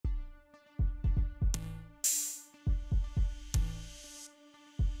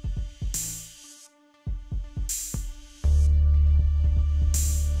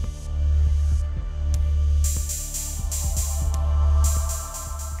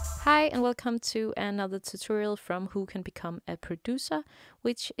Hi and welcome to another tutorial from Who Can Become a Producer,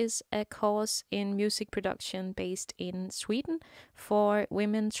 which is a course in music production based in Sweden for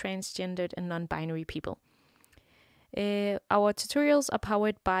women, transgendered and non-binary people. Our tutorials are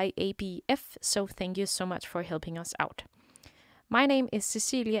powered by ABF, so thank you so much for helping us out. My name is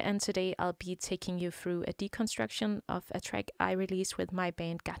Cecilie and today I'll be taking you through a deconstruction of a track I released with my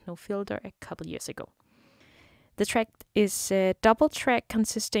band Got No Filter a couple years ago. The track is a double track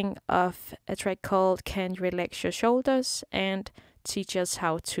consisting of a track called Can You Relax Your Shoulders and Teach Us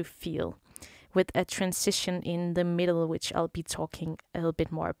How to Feel, with a transition in the middle which I'll be talking a little bit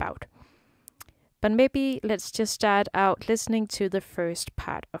more about. But maybe let's just start out listening to the first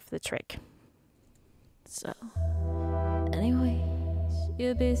part of the track. So, anyways,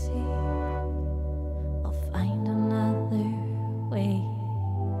 you're busy, I'll find another way.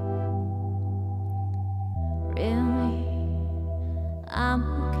 Really, I'm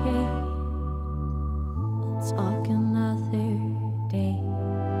okay, we'll talk another day.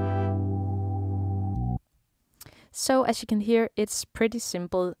 So as you can hear, it's pretty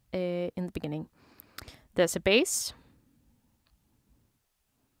simple in the beginning. There's a bass,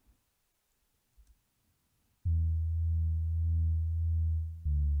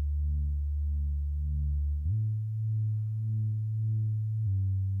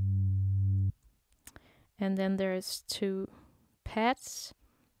 and then there's two pads,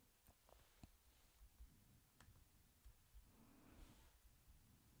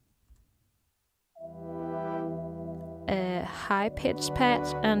 a high-pitched pad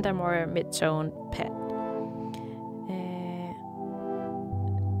and a more mid-tone pad.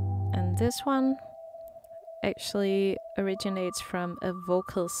 And this one actually originates from a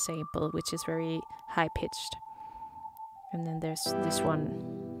vocal sample, which is very high-pitched. And then there's this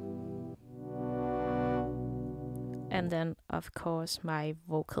one. And then, of course, my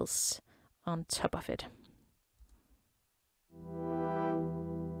vocals on top of it.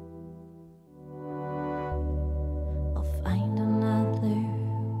 I'll find another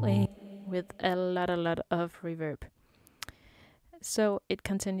way. With a lot of reverb. So it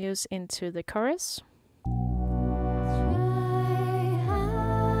continues into the chorus.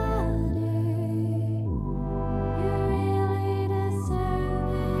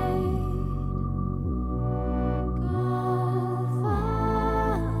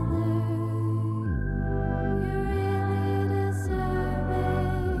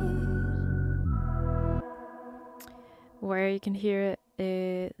 Where you can hear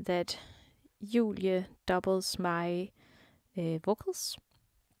that Julie doubles my vocals.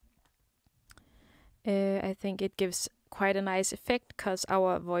 I think it gives quite a nice effect because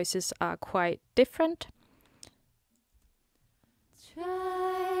our voices are quite different.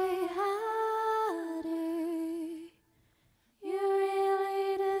 Try harder, you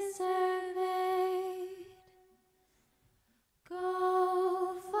really deserve it.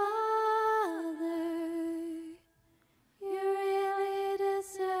 Go farther, you really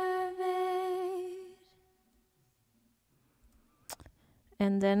deserve it.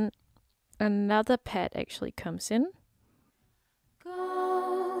 And then another pad actually comes in.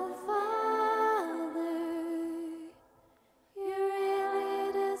 Go farther, you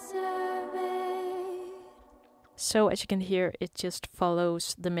really deserve it. So as you can hear, it just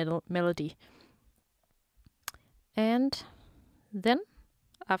follows the middle melody. And then,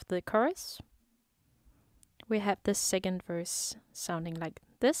 after the chorus, we have the second verse sounding like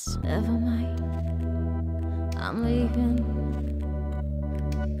this. Never mind, I'm leaving.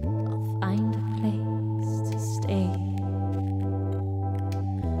 Find a place to stay.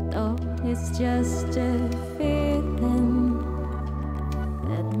 Though it's just a feeling,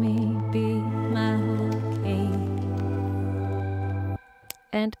 let me be my okay.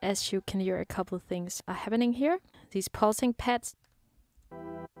 And as you can hear, a couple of things are happening here. These pulsing pads.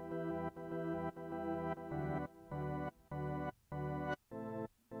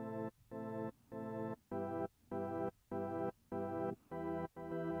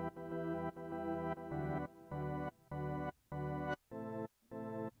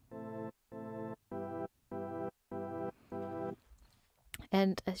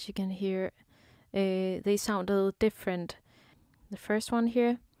 And as you can hear, they sound a little different. The first one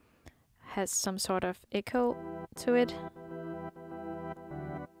here has some sort of echo to it.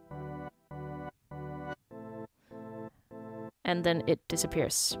 And then it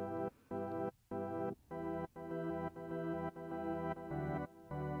disappears.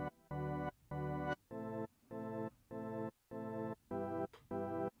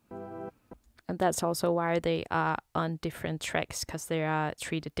 And that's also why they are on different tracks, because they are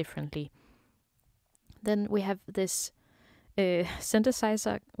treated differently. Then we have this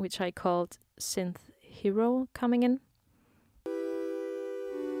synthesizer, which I called Synth Hero, coming in.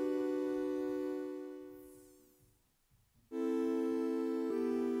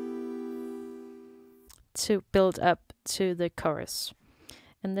 To build up to the chorus.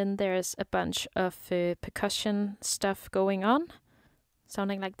 And then there's a bunch of percussion stuff going on,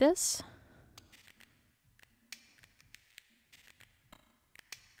 sounding like this.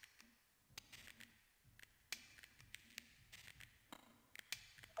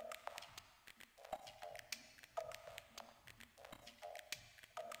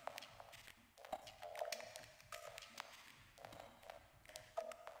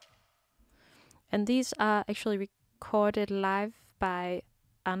 And these are actually recorded live by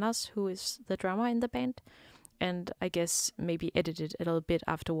Anders, who is the drummer in the band, and I guess maybe edited a little bit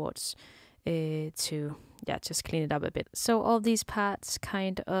afterwards to just clean it up a bit. So all these parts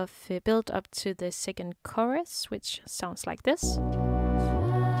kind of build up to the second chorus, which sounds like this.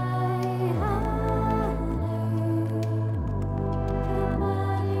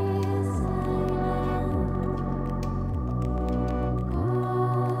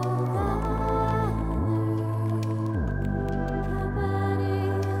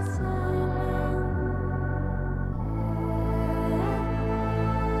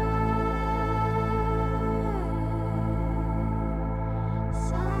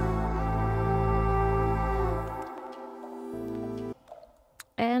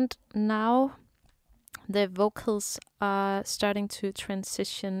 And now the vocals are starting to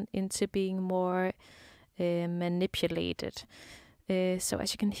transition into being more manipulated. So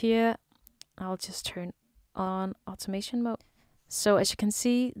as you can hear, I'll just turn on automation mode. So as you can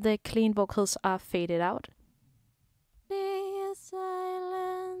see, the clean vocals are faded out.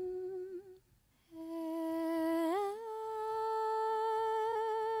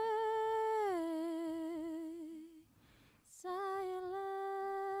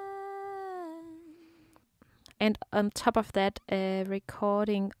 And on top of that, a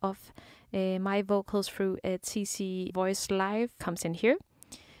recording of my vocals through a TC Voice Live comes in here.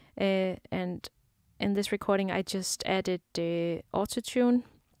 And in this recording, I just added the autotune,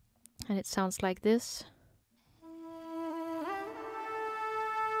 and it sounds like this.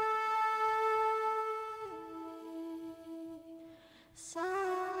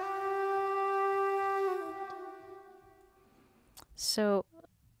 So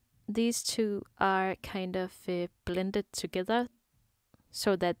these two are kind of blended together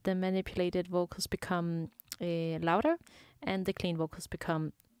so that the manipulated vocals become louder and the clean vocals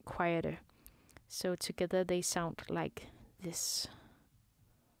become quieter. So together they sound like this.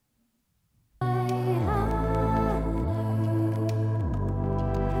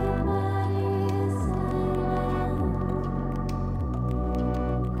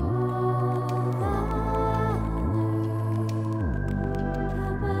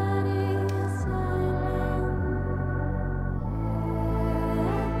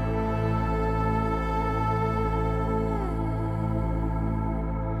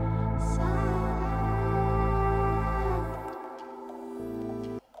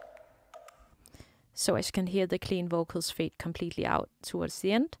 So as you can hear, the clean vocals fade completely out towards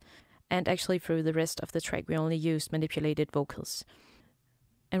the end. And actually through the rest of the track, we only used manipulated vocals.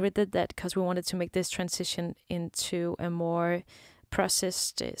 And we did that because we wanted to make this transition into a more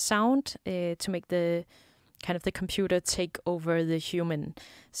processed sound to make the kind of the computer take over the human.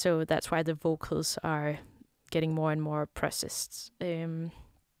 So that's why the vocals are getting more and more processed.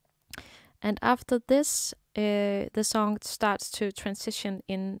 And after this, the song starts to transition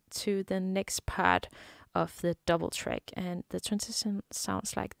into the next part of the double track, and the transition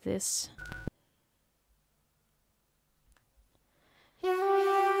sounds like this.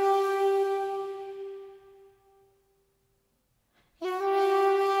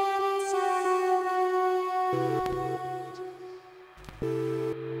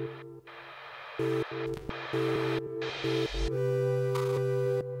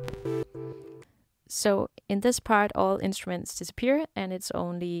 So in this part, all instruments disappear, and it's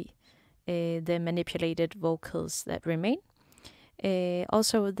only the manipulated vocals that remain.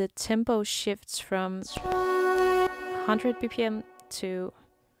 Also, the tempo shifts from 100 BPM to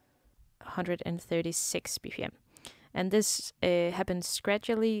 136 BPM. And this happens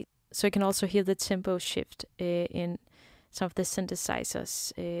gradually, so you can also hear the tempo shift in some of the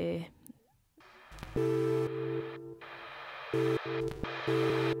synthesizers.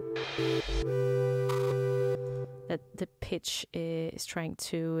 That the pitch is trying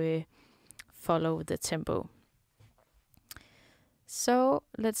to follow the tempo. So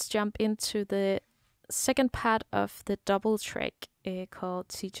let's jump into the second part of the double track called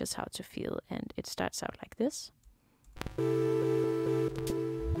Teach Us How to Feel, and it starts out like this.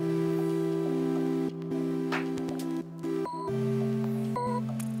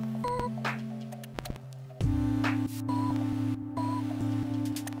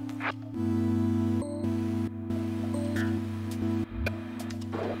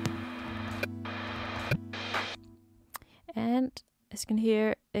 And as you can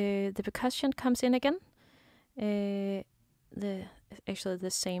hear, the percussion comes in again. Actually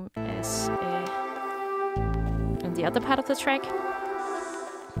the same as in the other part of the track.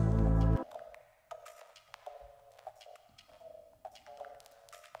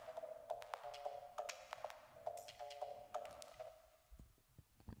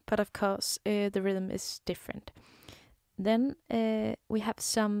 But of course, the rhythm is different. Then we have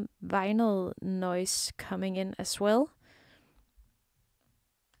some vinyl noise coming in as well.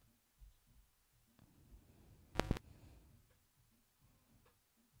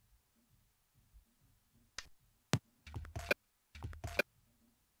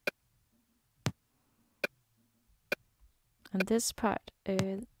 And this part,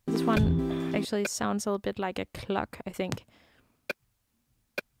 this one actually sounds a little bit like a clock, I think.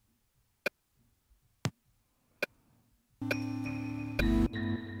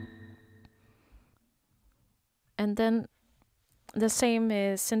 And then the same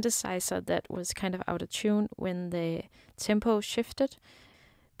synthesizer that was kind of out of tune when the tempo shifted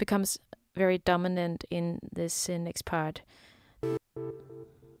becomes very dominant in this next part.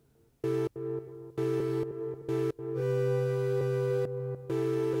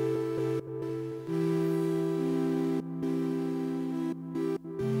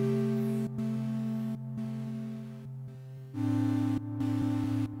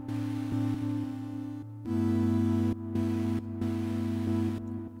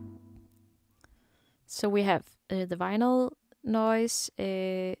 So we have the vinyl noise,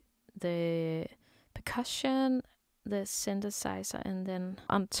 the percussion, the synthesizer, and then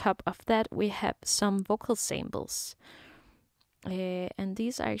on top of that we have some vocal samples. And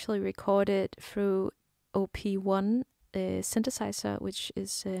these are actually recorded through OP1 synthesizer, which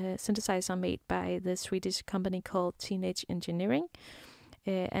is a synthesizer made by the Swedish company called Teenage Engineering.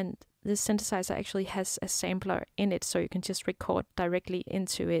 And this synthesizer actually has a sampler in it, so you can just record directly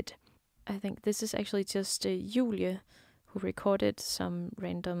into it. I think this is actually just Julie who recorded some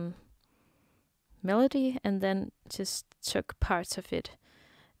random melody and then just took parts of it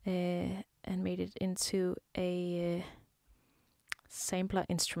and made it into a sampler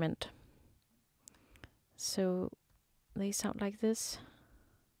instrument. So they sound like this.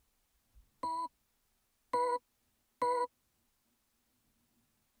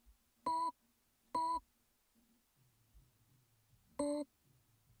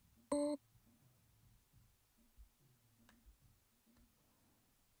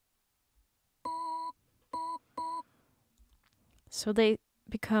 So they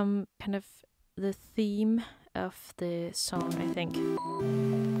become kind of the theme of the song, I think.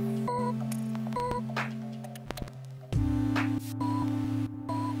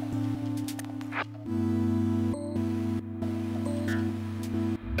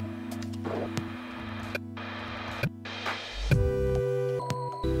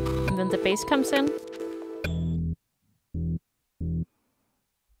 And then the bass comes in.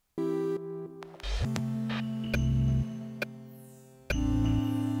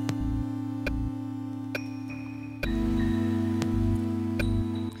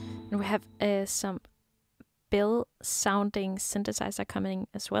 And we have some bell sounding synthesizer coming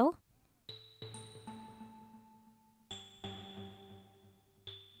as well.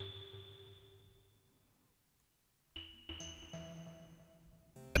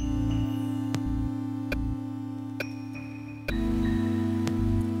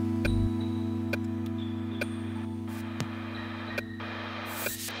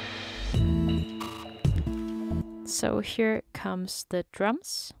 So here comes the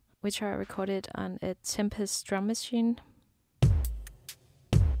drums, which are recorded on a Tempest drum machine.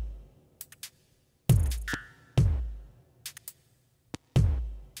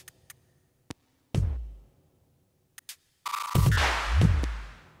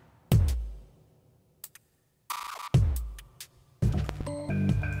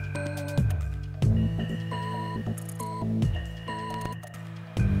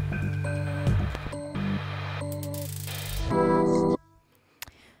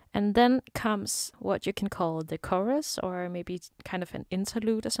 And then comes what you can call the chorus, or maybe kind of an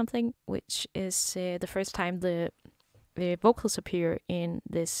interlude or something, which is the first time the vocals appear in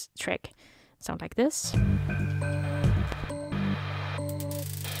this track. Sound like this.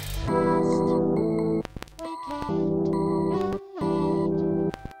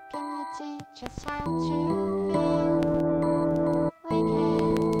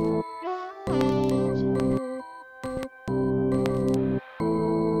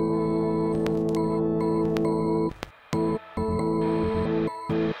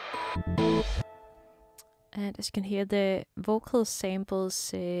 as you can hear, the vocal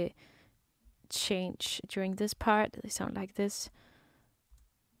samples change during this part. They sound like this.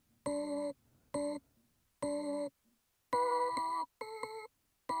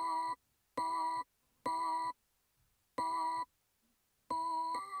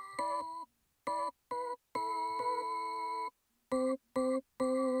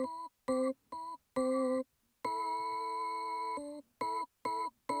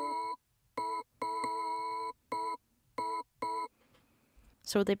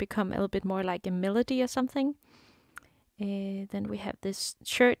 So they become a little bit more like a melody or something. Then we have this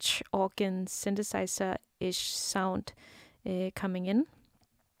church organ synthesizer-ish sound coming in.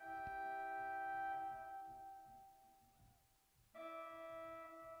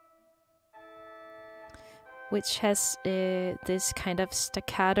 Which has this kind of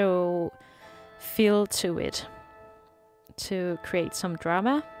staccato feel to it to create some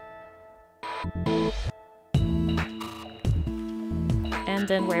drama. And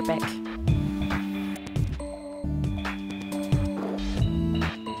then we're back.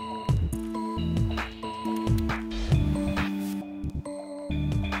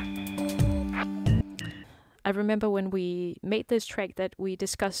 I remember when we made this track that we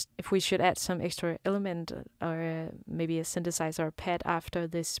discussed if we should add some extra element or maybe a synthesizer or pad after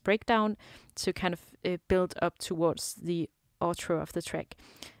this breakdown to kind of build up towards the outro of the track.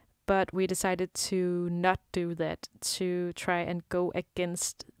 But we decided to not do that, to try and go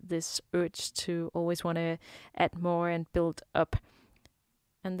against this urge to always want to add more and build up.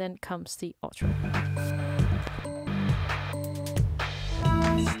 And then comes the outro.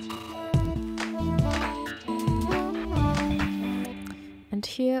 And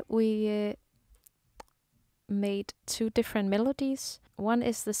here we made two different melodies. One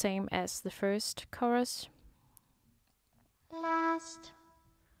is the same as the first chorus. Last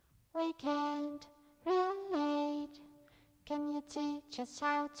weekend, relate. Can you teach us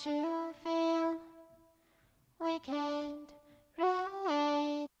how to feel? Weekend,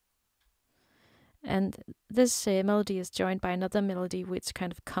 relate. And this melody is joined by another melody which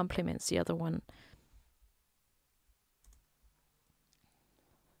kind of complements the other one.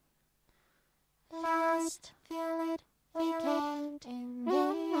 Last feel it, weekend in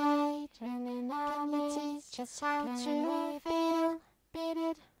midnight. Running on the teach us how to feel. Beat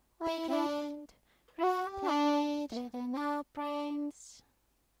it, weekend, related in our brains.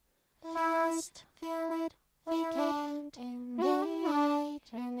 Last feel it, weekend in midnight.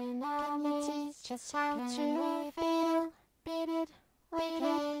 Running on the teach us how to feel. Beat it,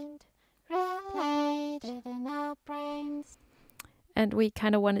 weekend, related in our brains. And we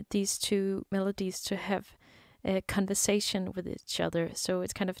kind of wanted these two melodies to have a conversation with each other. So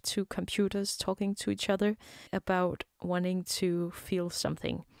it's kind of two computers talking to each other about wanting to feel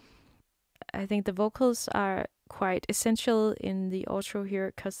something. I think the vocals are quite essential in the outro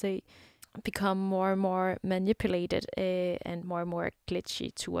here because they become more and more manipulated and more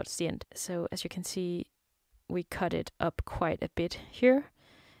glitchy towards the end. So as you can see, we cut it up quite a bit here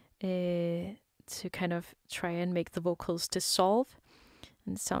to kind of try and make the vocals dissolve.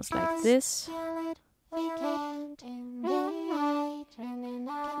 And it sounds like this. Weekend in midnight, running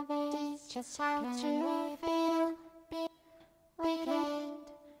out of days, just how to feel. Weekend,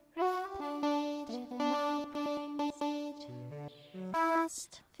 related in my brain.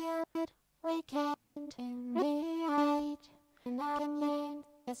 Last feel it, weekend in midnight, and I can learn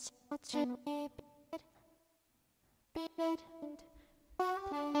just how to beat it, related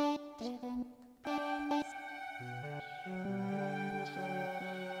in brain.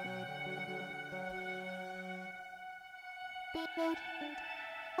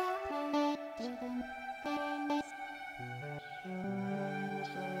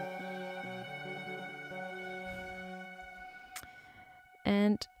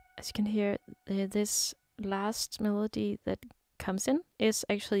 And as you can hear, this last melody that comes in is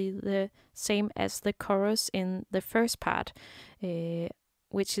actually the same as the chorus in the first part,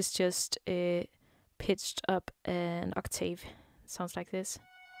 which is just pitched up an octave. It sounds like this.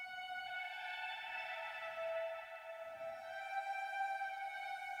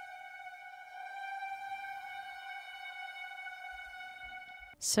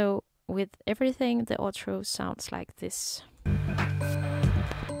 So with everything, the outro sounds like this.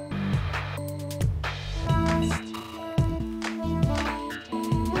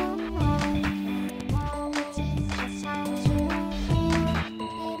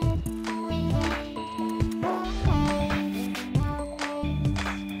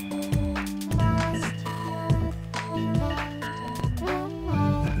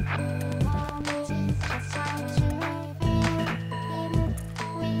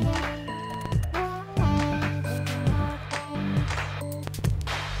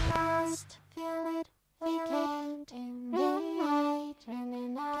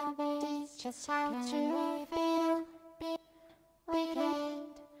 just how to feel. Weekend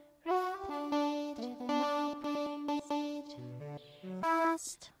replayed in the message.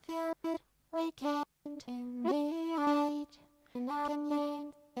 Fast filled weekend in the night. And I can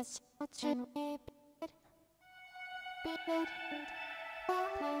name just how to beat it. Replayed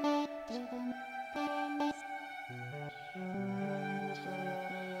in the message.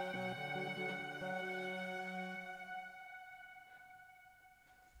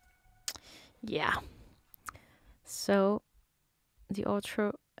 Yeah. So the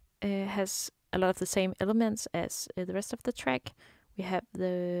outro has a lot of the same elements as the rest of the track. We have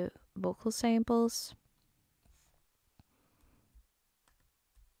the vocal samples.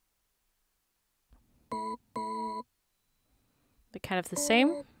 They're kind of the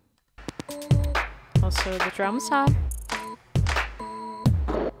same. Also the drums are.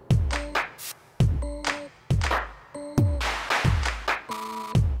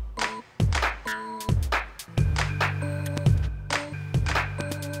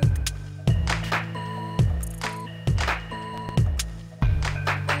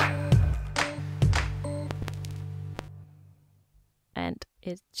 And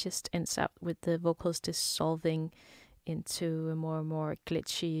it just ends up with the vocals dissolving into a more and more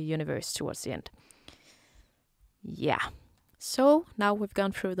glitchy universe towards the end. Yeah. So now we've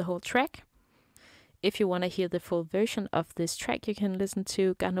gone through the whole track. If you want to hear the full version of this track, you can listen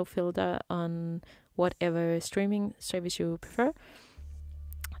to Got No Filter on whatever streaming service you prefer.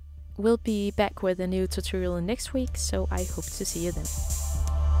 We'll be back with a new tutorial next week, so I hope to see you then.